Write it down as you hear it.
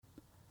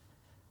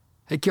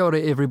Hey, kia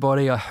ora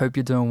everybody. I hope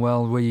you're doing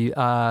well where you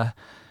are,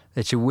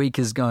 that your week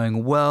is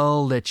going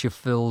well, that you're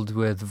filled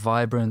with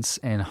vibrance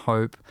and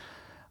hope.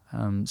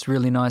 It's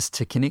really nice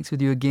to connect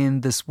with you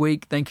again this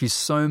week. Thank you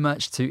so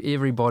much to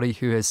everybody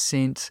who has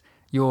sent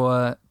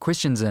your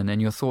questions in and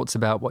your thoughts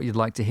about what you'd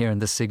like to hear in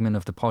this segment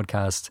of the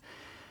podcast.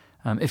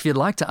 If you'd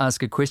like to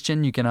ask a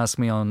question, you can ask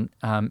me on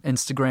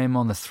Instagram,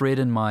 on the thread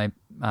in my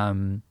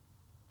on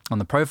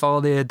the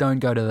profile there. Don't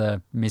go to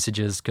the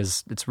messages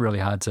because it's really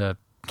hard to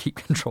keep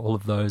control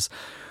of those.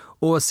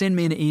 Or send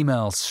me an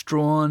email,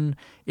 Strahan,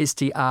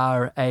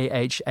 Strahan, at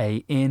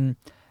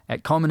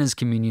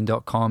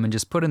commonerscommunion.com, and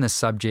just put in the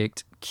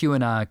subject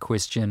Q&R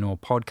question or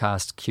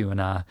podcast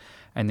Q&R,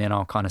 and then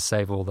I'll kind of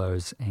save all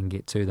those and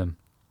get to them.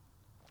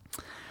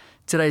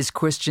 Today's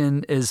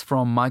question is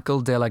from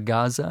Michael De La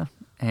Garza,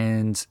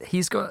 and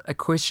he's got a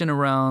question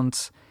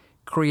around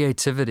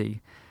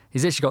creativity.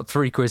 He's actually got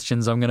 3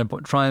 questions. I'm going to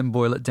try and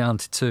boil it down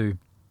to 2.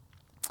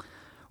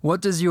 What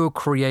does your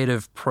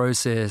creative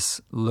process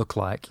look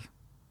like?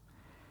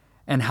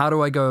 And how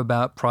do I go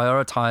about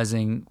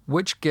prioritizing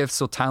which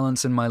gifts or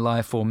talents in my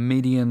life or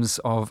mediums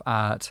of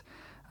art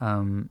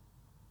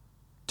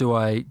do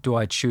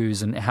I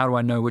choose, and how do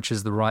I know which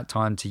is the right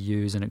time to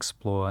use and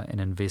explore and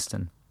invest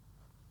in?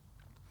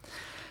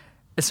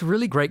 It's a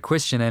really great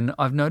question, and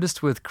I've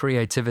noticed with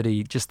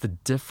creativity just the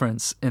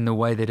difference in the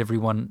way that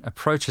everyone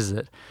approaches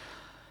it.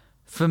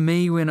 For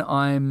me, when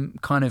I'm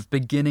kind of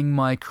beginning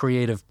my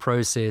creative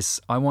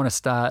process, I want to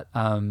start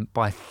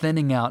by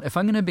thinning out. If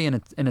I'm going to be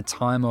in a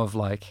time of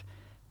like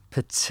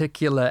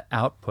particular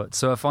output,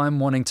 so if I'm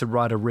wanting to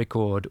write a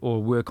record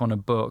or work on a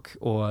book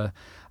or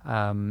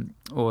kind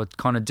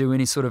of do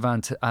any sort of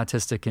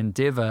artistic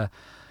endeavor,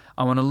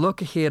 I want to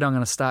look ahead. I'm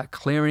going to start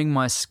clearing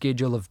my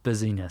schedule of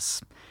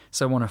busyness.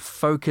 So I want to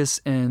focus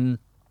in.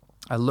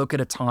 I look at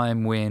a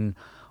time when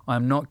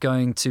I'm not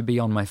going to be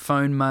on my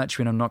phone much,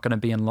 when I'm not going to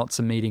be in lots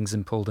of meetings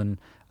and pulled in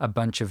a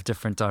bunch of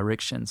different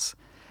directions.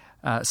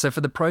 So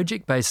for the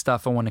project-based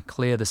stuff, I want to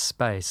clear the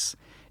space.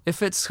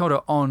 If it's sort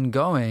of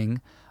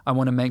ongoing, I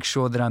want to make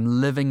sure that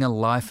I'm living a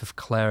life of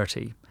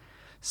clarity.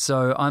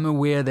 So I'm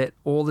aware that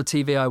all the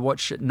TV I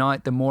watch at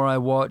night, the more I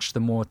watch, the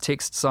more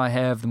texts I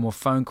have, the more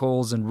phone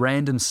calls and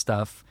random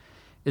stuff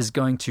is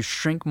going to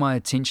shrink my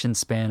attention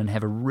span and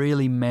have a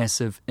really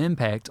massive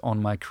impact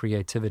on my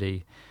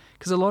creativity.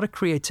 Because a lot of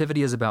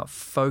creativity is about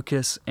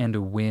focus and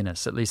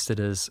awareness, at least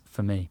it is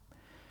for me.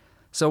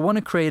 So I want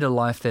to create a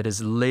life that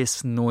is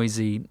less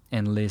noisy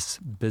and less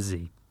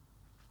busy.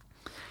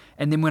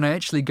 And then when I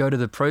actually go to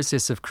the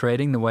process of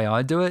creating, the way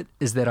I do it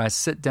is that I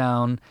sit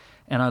down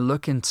and I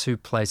look in 2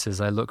 places.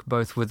 I look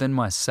both within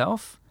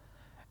myself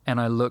and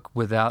I look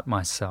without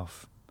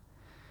myself.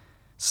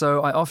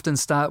 So I often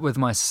start with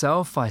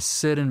myself. I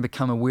sit and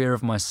become aware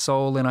of my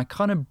soul, and I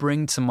kind of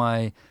bring to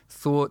my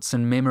thoughts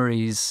and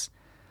memories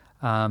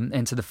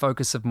and to the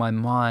focus of my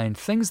mind,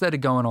 things that are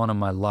going on in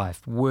my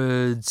life,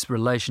 words,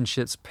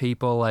 relationships,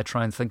 people. I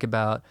try and think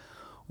about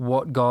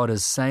what God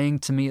is saying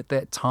to me at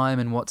that time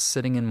and what's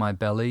sitting in my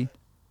belly.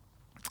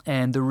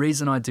 And the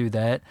reason I do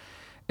that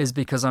is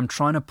because I'm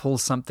trying to pull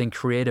something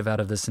creative out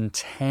of this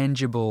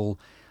intangible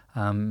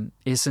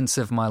essence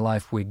of my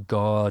life where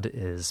God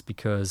is,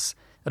 because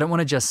I don't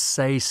want to just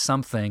say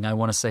something, I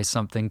want to say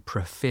something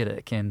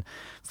prophetic. And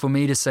for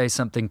me to say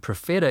something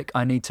prophetic,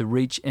 I need to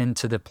reach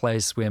into the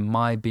place where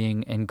my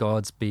being and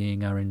God's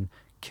being are in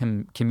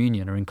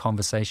communion or in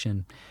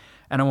conversation.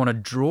 And I want to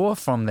draw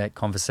from that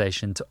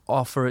conversation to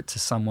offer it to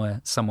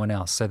someone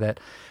else, so that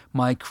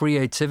my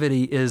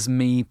creativity is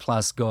me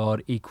plus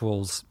God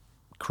equals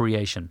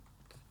creation.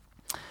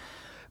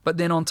 But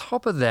then on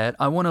top of that,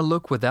 I want to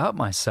look without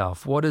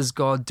myself. What is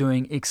God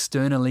doing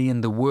externally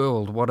in the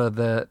world? What are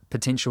the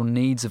potential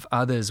needs of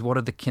others? What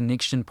are the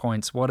connection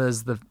points? What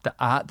is the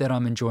art that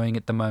I'm enjoying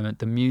at the moment?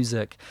 The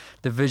music,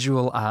 the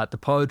visual art, the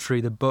poetry,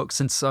 the books.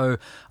 And so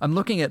I'm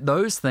looking at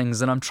those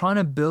things and I'm trying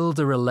to build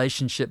a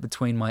relationship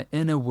between my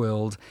inner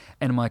world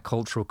and my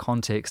cultural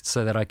context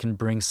so that I can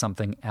bring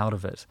something out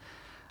of it.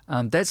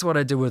 That's what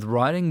I do with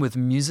writing. With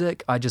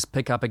music, I just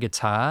pick up a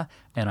guitar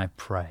and I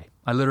pray.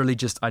 I don't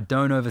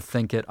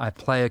overthink it. I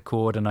play a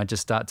chord and I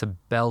just start to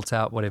belt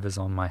out whatever's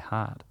on my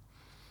heart.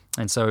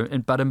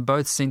 But in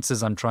both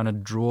senses, I'm trying to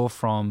draw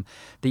from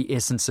the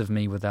essence of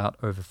me without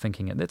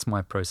overthinking it. That's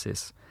my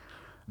process.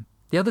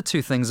 The other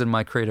 2 things in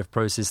my creative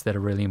process that are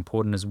really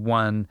important is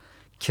 1,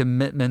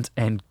 commitment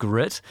and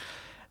grit.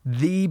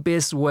 The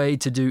best way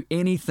to do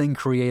anything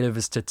creative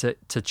is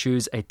to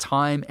choose a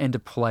time and a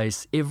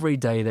place every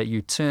day that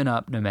you turn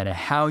up, no matter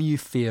how you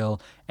feel,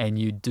 and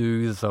you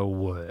do the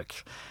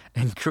work.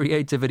 And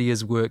creativity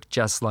is work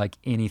just like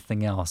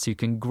anything else. You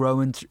can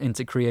grow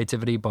into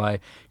creativity by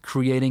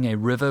creating a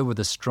river with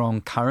a strong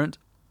current.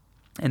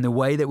 And the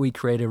way that we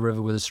create a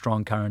river with a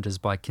strong current is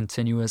by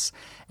continuous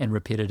and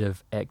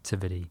repetitive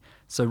activity.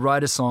 So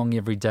write a song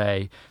every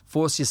day.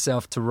 Force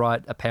yourself to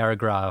write a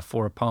paragraph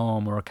or a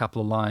poem or a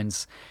couple of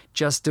lines.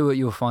 Just do it.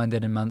 You'll find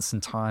that in months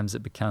and times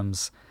it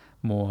becomes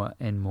more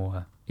and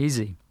more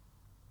easy.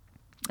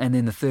 And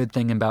then the third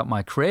thing about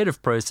my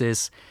creative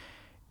process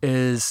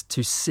is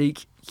to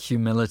seek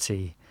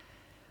humility.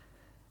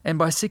 And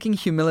by seeking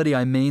humility,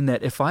 I mean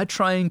that if I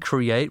try and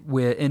create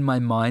where in my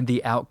mind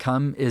the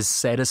outcome is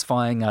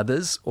satisfying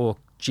others or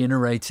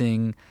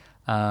generating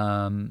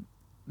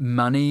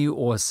money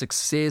or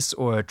success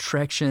or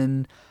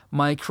attraction,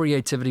 my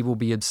creativity will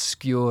be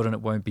obscured and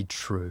it won't be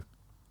true,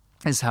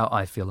 is how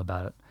I feel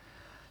about it.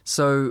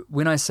 So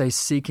when I say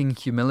seeking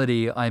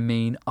humility, I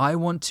mean I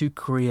want to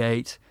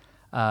create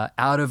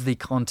out of the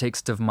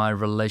context of my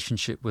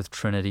relationship with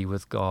Trinity,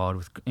 with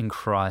God, in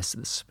Christ,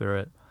 the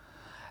Spirit,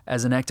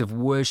 as an act of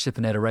worship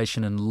and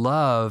adoration and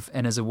love,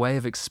 and as a way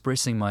of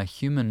expressing my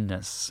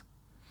humanness.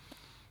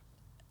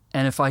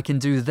 And if I can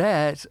do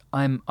that,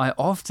 I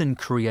often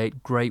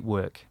create great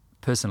work.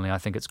 Personally, I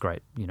think it's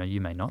great.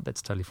 You may not.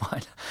 That's totally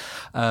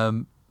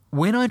fine.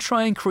 When I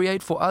try and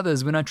create for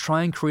others, when I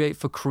try and create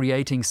for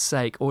creating's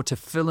sake, or to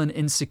fill an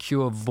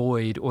insecure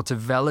void, or to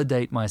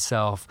validate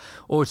myself,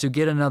 or to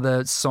get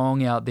another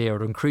song out there, or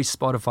to increase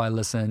Spotify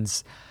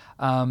listens,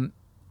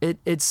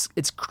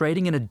 it's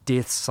creating in a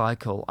death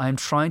cycle. I'm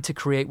trying to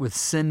create with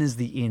sin as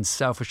the end,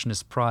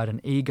 selfishness, pride, and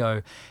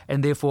ego,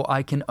 and therefore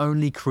I can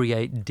only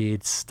create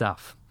dead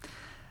stuff.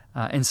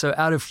 And so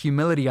out of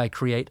humility, I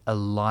create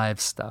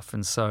alive stuff.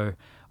 And so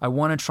I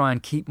want to try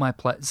and keep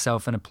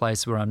myself in a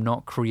place where I'm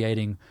not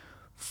creating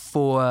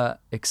for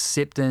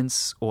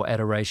acceptance or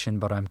adoration,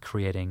 but I'm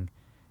creating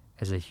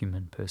as a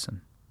human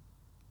person.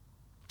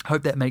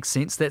 Hope that makes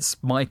sense. That's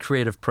my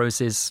creative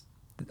process.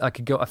 I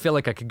feel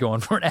like I could go on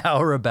for an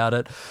hour about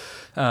it,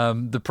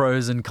 the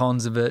pros and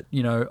cons of it.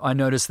 I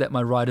notice that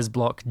my writer's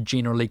block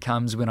generally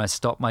comes when I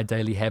stop my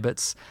daily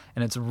habits,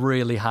 and it's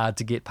really hard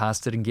to get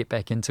past it and get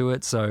back into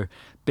it. So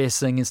best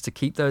thing is to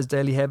keep those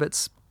daily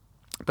habits.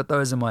 But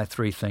those are my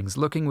three things: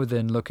 looking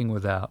within, looking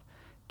without,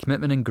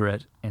 commitment and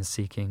grit, and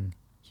seeking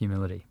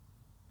humility.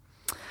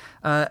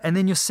 And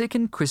then your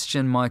second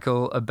question,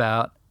 Michael,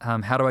 about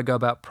how do I go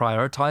about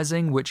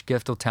prioritizing which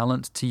gift or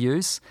talent to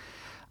use?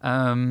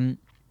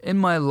 In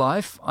my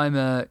life, I'm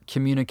a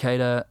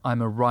communicator,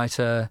 I'm a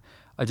writer,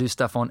 I do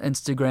stuff on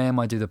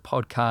Instagram, I do the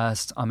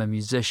podcast, I'm a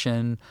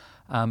musician,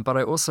 but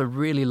I also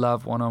really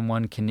love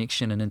one-on-one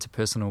connection and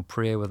interpersonal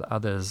prayer with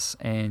others.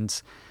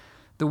 And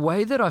the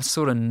way that I've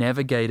sort of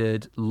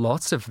navigated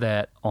lots of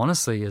that,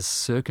 honestly, is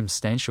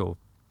circumstantial.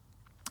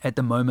 At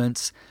the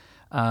moment,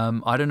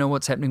 I don't know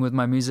what's happening with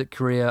my music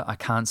career. I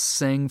can't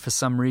sing for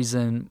some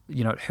reason.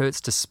 It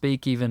hurts to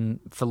speak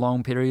even for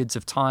long periods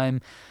of time.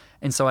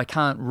 And so I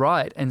can't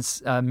write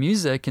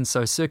music, and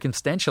so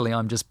circumstantially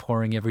I'm just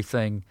pouring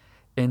everything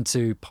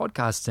into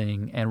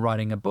podcasting and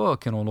writing a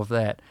book and all of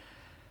that.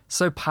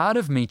 So part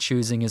of me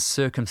choosing is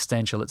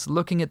circumstantial. It's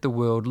looking at the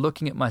world,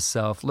 looking at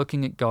myself,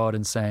 looking at God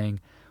and saying,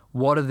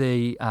 what are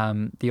the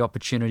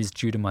opportunities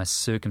due to my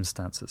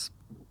circumstances?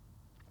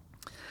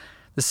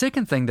 The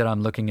second thing that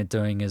I'm looking at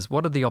doing is,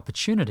 what are the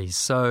opportunities?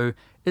 So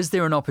is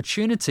there an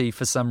opportunity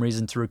for some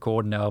reason to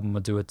record an album or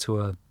do a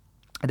tour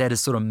that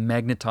is sort of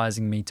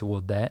magnetizing me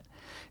toward that?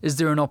 Is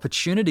there an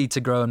opportunity to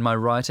grow in my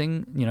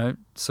writing,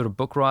 sort of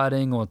book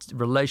writing or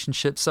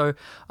relationships? So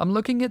I'm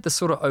looking at the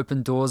sort of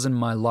open doors in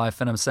my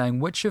life, and I'm saying,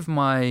 which of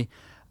my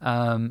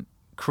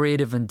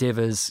creative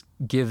endeavors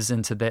gives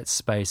into that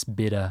space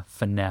better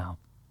for now?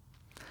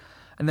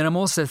 And then I'm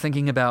also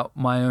thinking about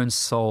my own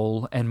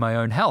soul and my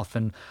own health,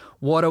 and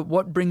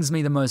what brings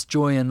me the most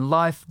joy in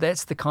life.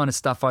 That's the kind of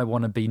stuff I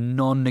want to be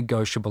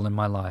non-negotiable in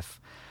my life.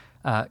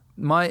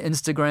 My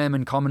Instagram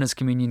and Commoners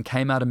Communion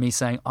came out of me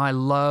saying, I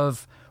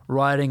love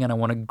writing and I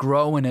want to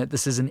grow in it.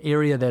 This is an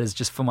area that is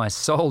just for my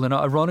soul. And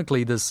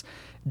ironically, this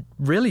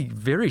really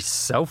very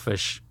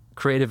selfish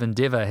creative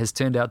endeavor has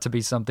turned out to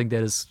be something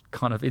that has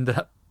kind of ended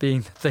up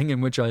being the thing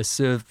in which I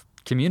serve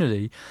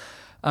community.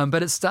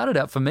 But it started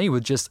out for me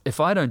with just,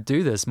 if I don't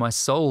do this, my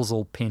soul's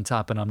all pent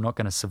up and I'm not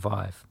going to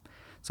survive.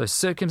 So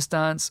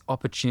circumstance,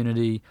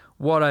 opportunity,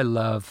 what I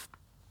love,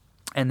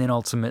 and then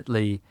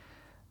ultimately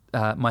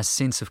my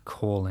sense of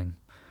calling.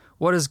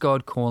 What is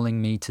God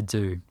calling me to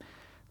do?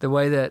 The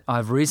way that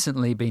I've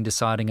recently been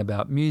deciding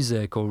about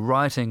music or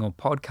writing or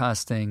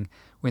podcasting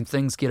when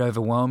things get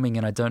overwhelming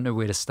and I don't know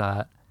where to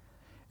start,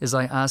 is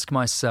I ask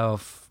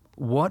myself,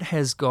 what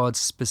has God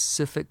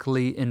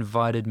specifically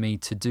invited me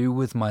to do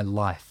with my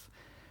life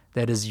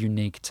that is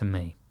unique to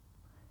me?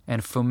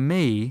 And for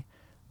me,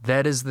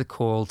 that is the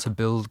call to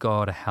build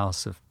God a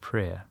house of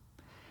prayer.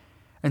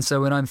 And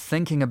so when I'm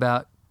thinking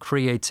about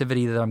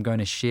creativity that I'm going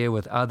to share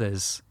with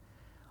others,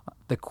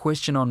 the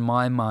question on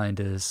my mind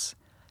is,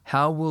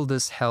 how will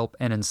this help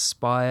and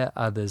inspire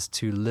others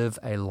to live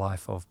a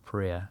life of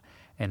prayer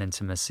and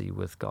intimacy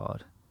with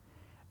God?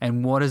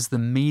 And what is the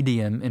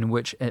medium in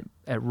which, at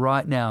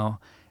right now,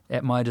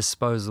 at my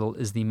disposal,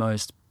 is the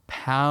most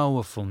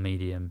powerful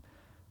medium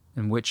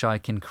in which I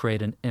can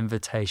create an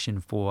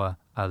invitation for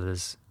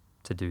others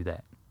to do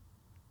that?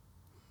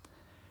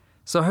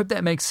 So I hope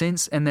that makes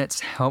sense and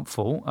that's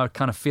helpful. I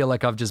kind of feel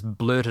like I've just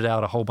blurted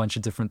out a whole bunch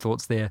of different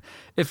thoughts there.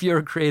 If you're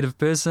a creative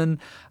person,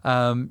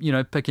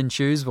 pick and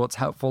choose what's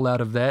helpful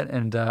out of that.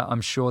 And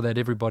I'm sure that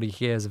everybody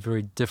here has a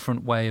very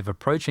different way of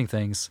approaching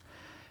things.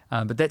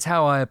 But that's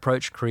how I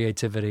approach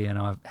creativity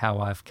and how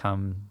I've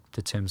come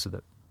to terms with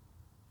it.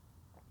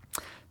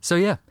 So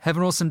yeah, have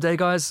an awesome day,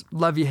 guys.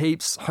 Love you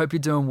heaps. Hope you're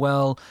doing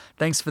well.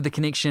 Thanks for the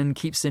connection.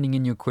 Keep sending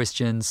in your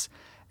questions.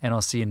 And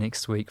I'll see you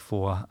next week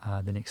for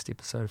the next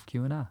episode of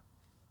Q&A.